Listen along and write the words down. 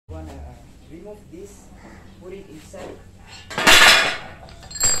remove this, put it inside.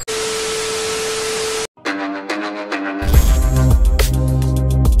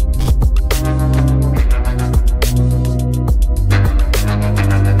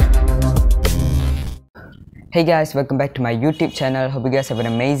 Hey guys, welcome back to my YouTube channel. Hope you guys have an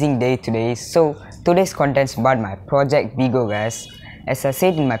amazing day today. So today's content is about my project Vigo, guys. As I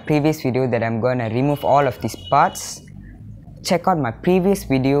said in my previous video that I'm gonna remove all of these parts. Check out my previous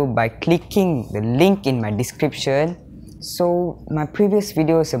video by clicking the link in my description. So my previous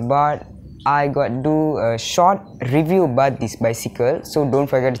video is about I got do a short review about this bicycle, so don't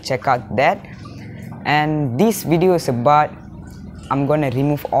forget to check out that. And this video is about I'm gonna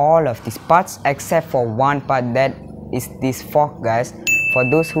remove all of these parts except for one part, that is this fork, guys. For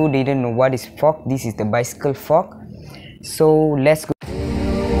those who didn't know what is fork, this is the bicycle fork. So let's go.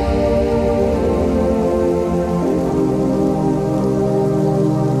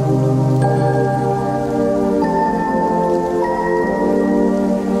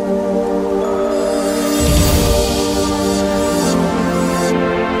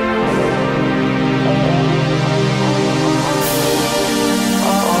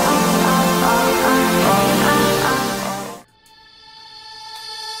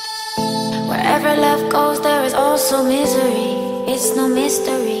 Wherever love goes, there is also misery. It's no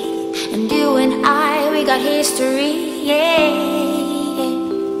mystery. And you and I, we got history, yeah.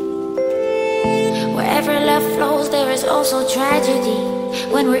 Wherever love flows, there is also tragedy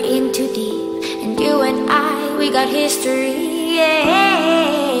when we're in too deep. And you and I, we got history, yeah.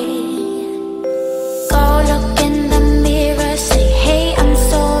 Go look in the mirror, say, hey, I'm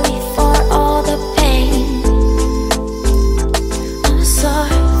sorry for all the pain. I'm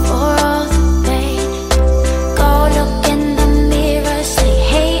sorry.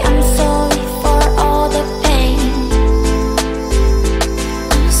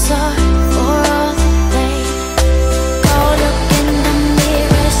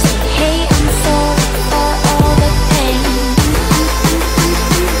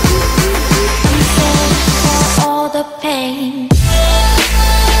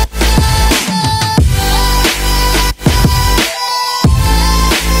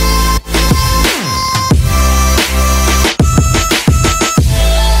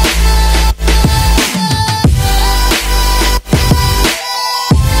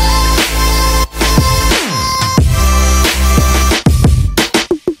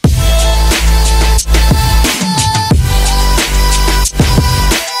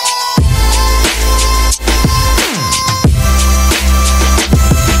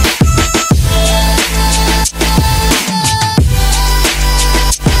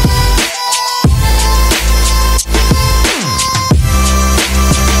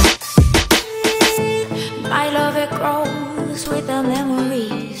 With the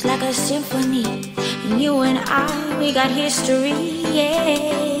memories like a symphony, and you and I, we got history, yeah.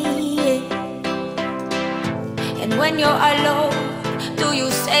 And when you're alone, do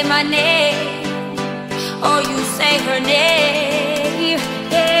you say my name or you say her name?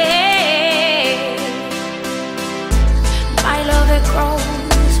 Yeah. My love, it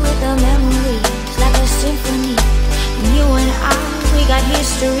grows with the memories like a symphony, and you and I, we got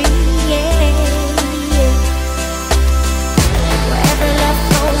history, yeah. Love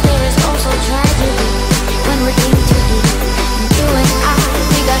goes, there is also tragedy when we're in too deep. And you and I,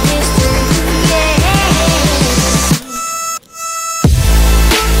 we got history, yeah.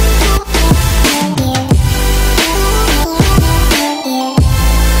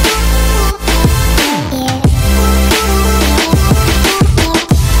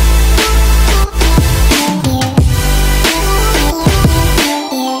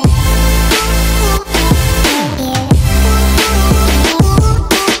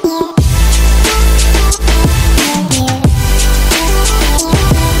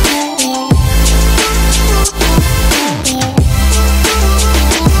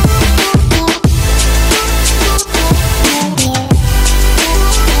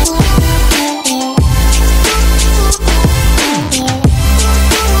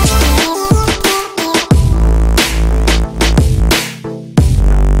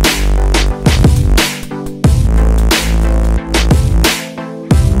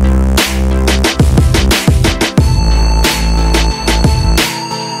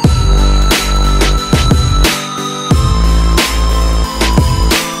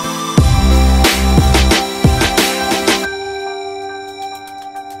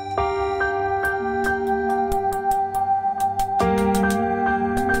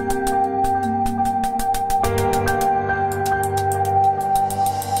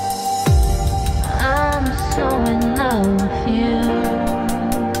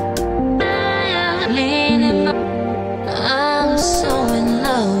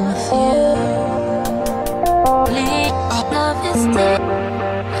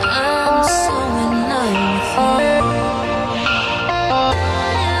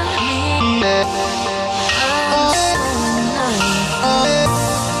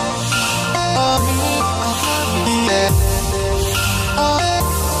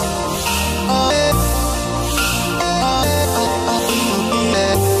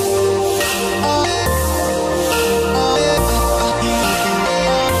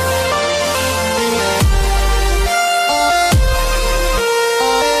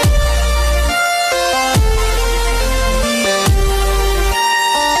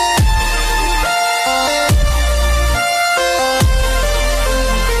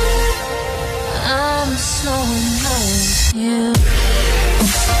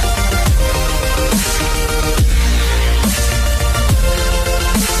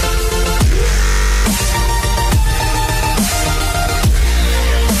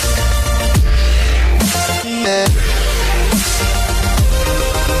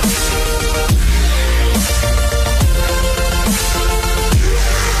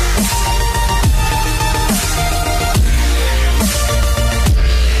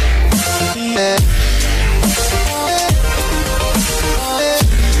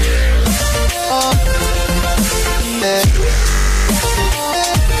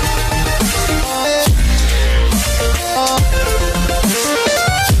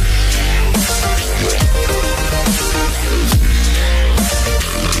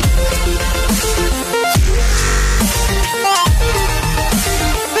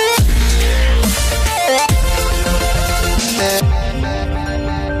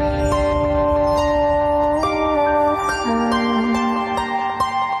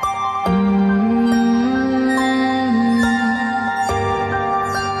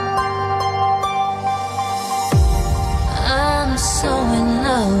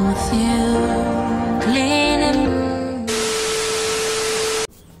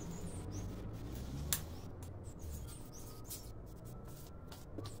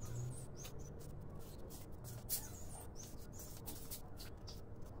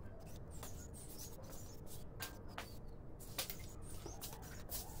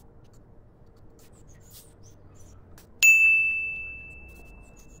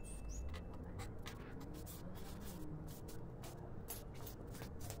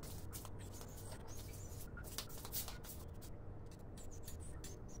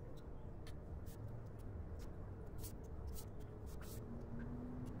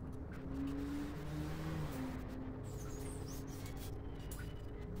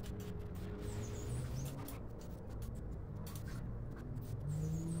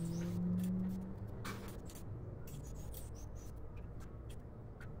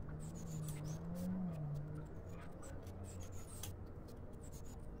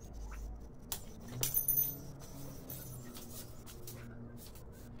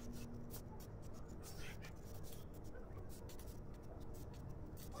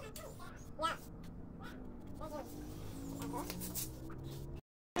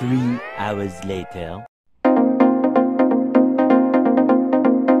 Hours later.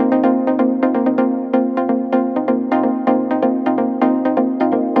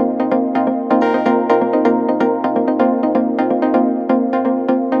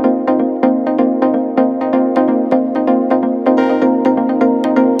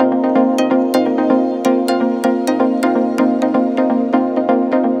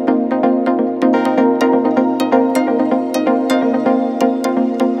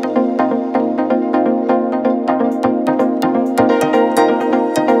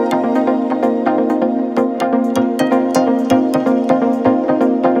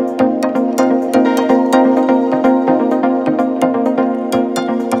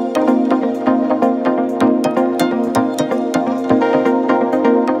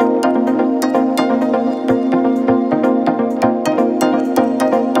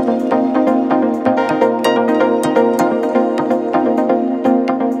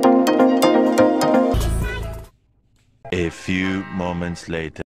 A few moments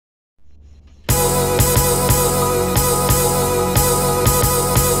later.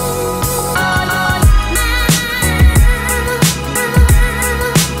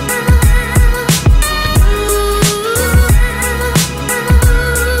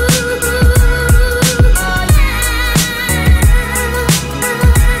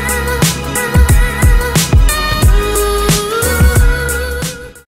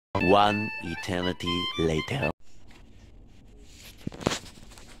 One eternity later.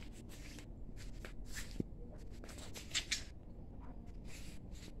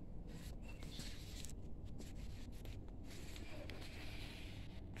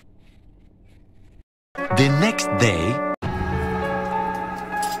 The next day.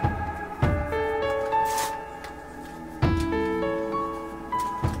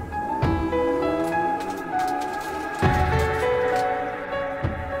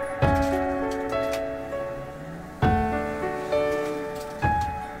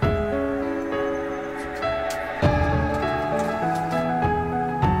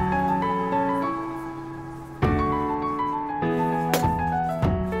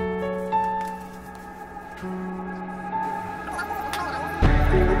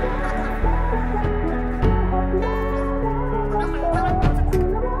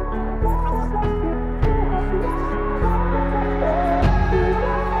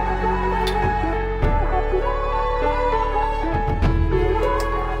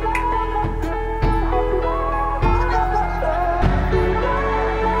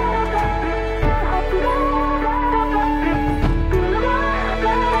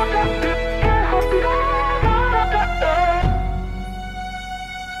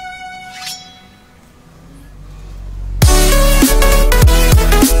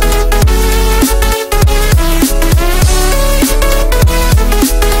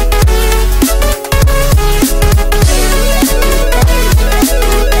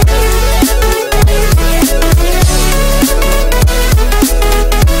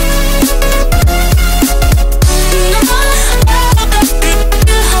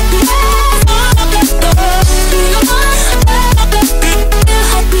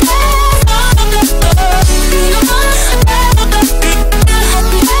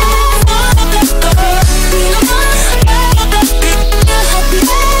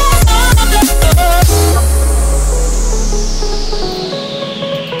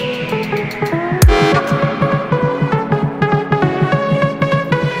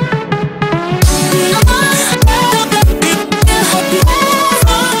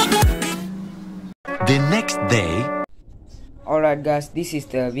 Alright guys, this is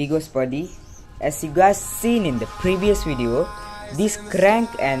the Vigo's body. As you guys seen in the previous video, this crank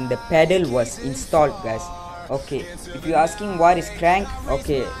and the pedal was installed guys. Okay, if you're asking what is crank,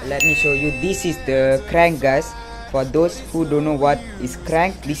 okay, let me show you. This is the crank guys. For those who don't know what is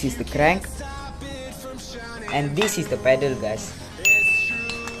crank, this is the crank. And this is the pedal guys.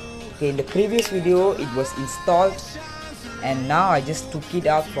 Okay, in the previous video it was installed and now I just took it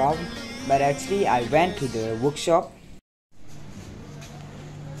out from, but actually I went to the workshop.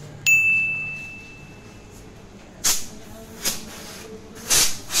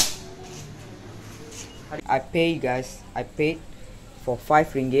 I paid guys, I paid for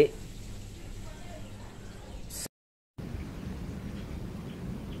 5 ringgit.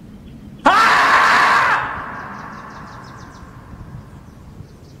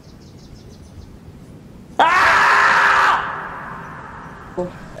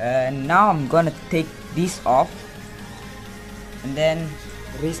 Now I'm gonna take this off and then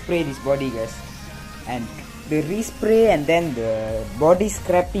respray this body guys, and the respray and then the body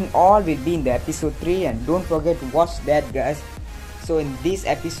scrapping all will be in the episode 3, and don't forget to watch that guys. So in this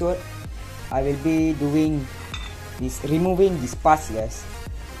episode I will be doing this, removing these parts guys.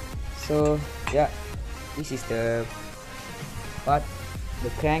 So yeah, this is the part, the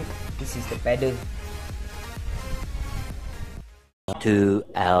crank, this is the pedal. 2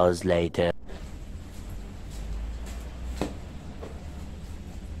 hours later.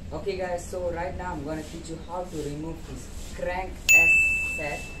 Okay guys, so right now I'm gonna teach you how to remove this crank S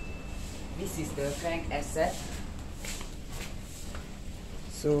set. This is the crank S set.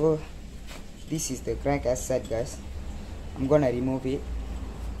 So this is the crank S set guys. I'm gonna remove it.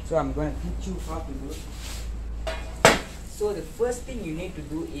 So I'm gonna teach you how to do it. So the first thing you need to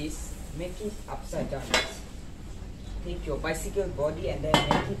do is make it upside down guys. Take your bicycle body and then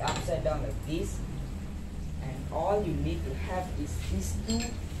make it upside down like this, and all you need to have is these 2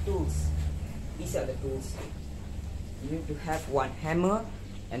 tools. These are the tools. You need to have one hammer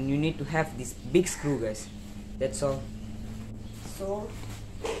and you need to have this big screw guys. That's all. So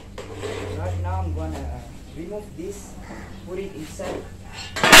right now I'm gonna remove this, put it inside.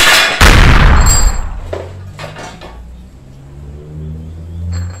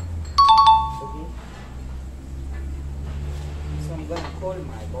 I'm gonna hold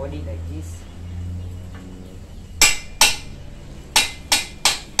my body like this.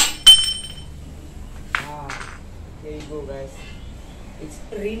 There you go guys. It's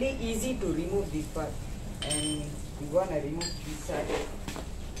really easy to remove this part, and we're gonna remove this side.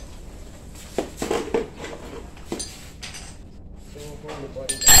 So hold the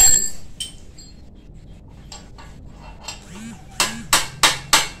body like this.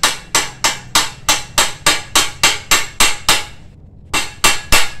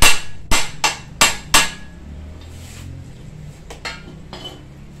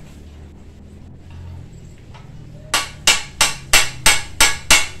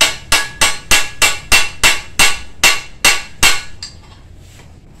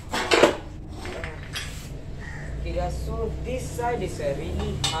 So this side is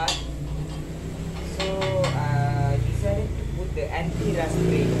really hard, so I decided to put the anti-rust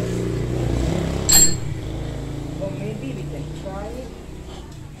spray. Or maybe we can try it.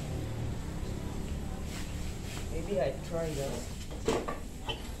 Maybe I try this.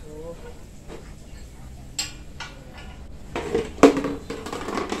 So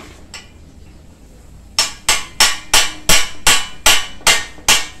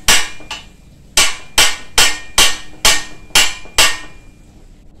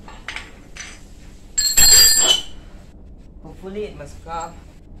hopefully it must come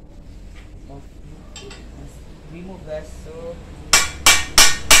off. It must remove guys. So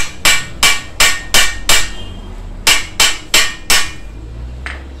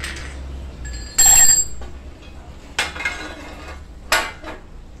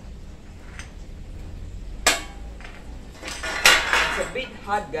it's a bit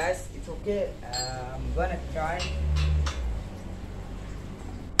hard guys, it's okay. I'm gonna try.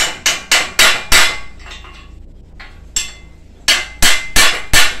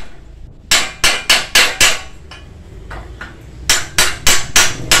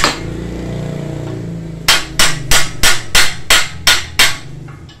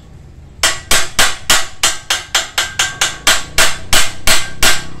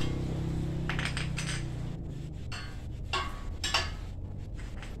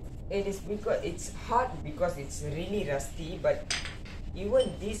 It is because it's hard because it's really rusty, but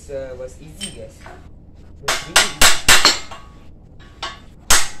even this was easy guys. It was really easy.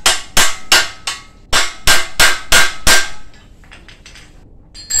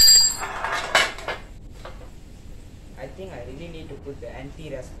 I think I really need need to put the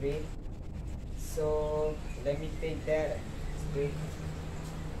anti-rust spray. So let me take that spray.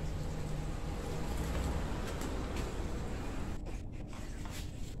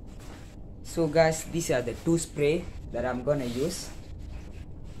 So guys, these are the two spray that I'm gonna use.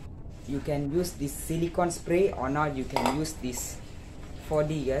 You can use this silicone spray or not, you can use this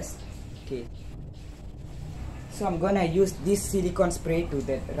 4D, guys. Okay, so I'm gonna use this silicone spray to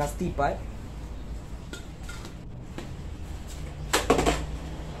the rusty part.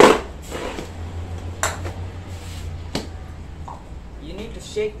 You need to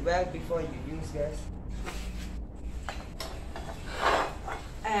shake well before you use, guys.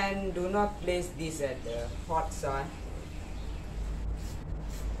 And do not place this at the hot sun.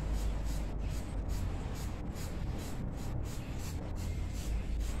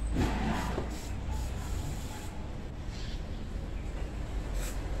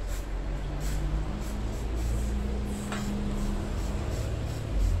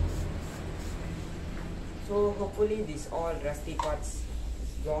 So hopefully this all rusty parts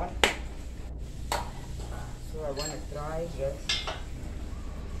is gone. So I want to try this.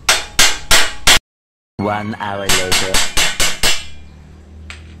 1 hour later.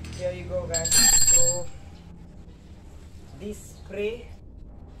 Here you go, guys. So this spray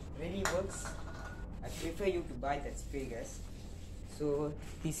really works. I prefer you to buy that spray, guys. So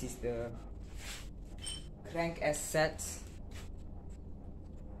this is the crank as set.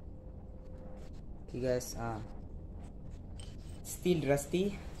 Okay guys, still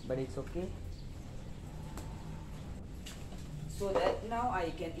rusty, but it's okay. So that now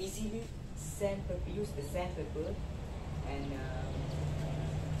I can easily use the sandpaper and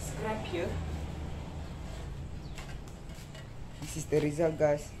scrap here. This is the result,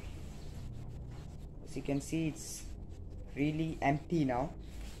 guys. As you can see, it's really empty now.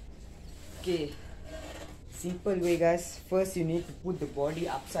 Okay, simple way, guys. First you need to put the body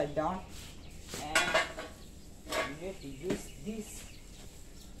upside down and you need to use this.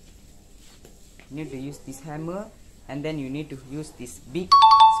 You need to use this hammer and then you need to use this big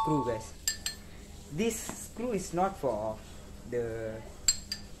screw, guys. This screw is not for the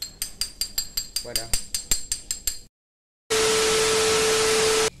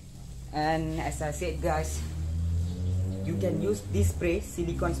and as I said, guys, you can use this spray,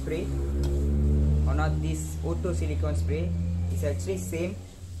 silicone spray, or not this auto silicone spray. It's actually same.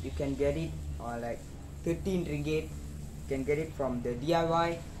 You can get it like 13 ringgit. You can get it from the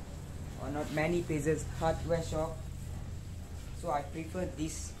DIY or not many places, hardware shop. So I prefer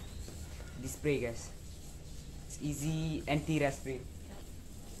this spray, guys. It's easy anti-rust spray.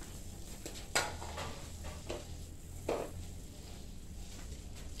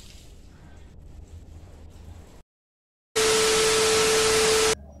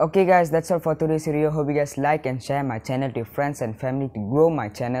 Okay guys, that's all for today's video. Hope you guys like and share my channel to your friends and family to grow my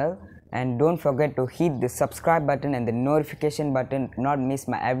channel. And don't forget to hit the subscribe button and the notification button to not miss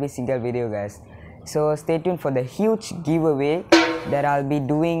my every single video, guys. So stay tuned for the huge giveaway that I'll be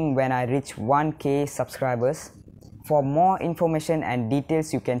doing when I reach 1K subscribers. For more information and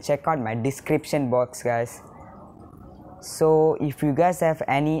details, you can check out my description box, guys. So if you guys have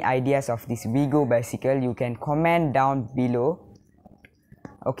any ideas of this Vigo bicycle, you can comment down below.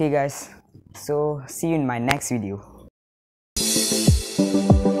 Okay guys, so see you in my next video.